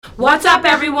What's up,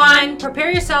 everyone?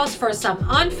 Prepare yourselves for some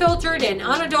unfiltered and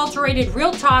unadulterated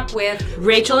real talk with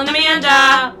Rachel and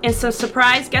Amanda, and some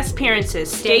surprise guest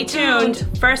appearances. Stay tuned.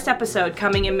 First episode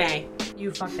coming in May.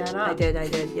 You fucked that up. I did,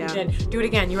 yeah. You did. Do it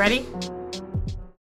again. You ready?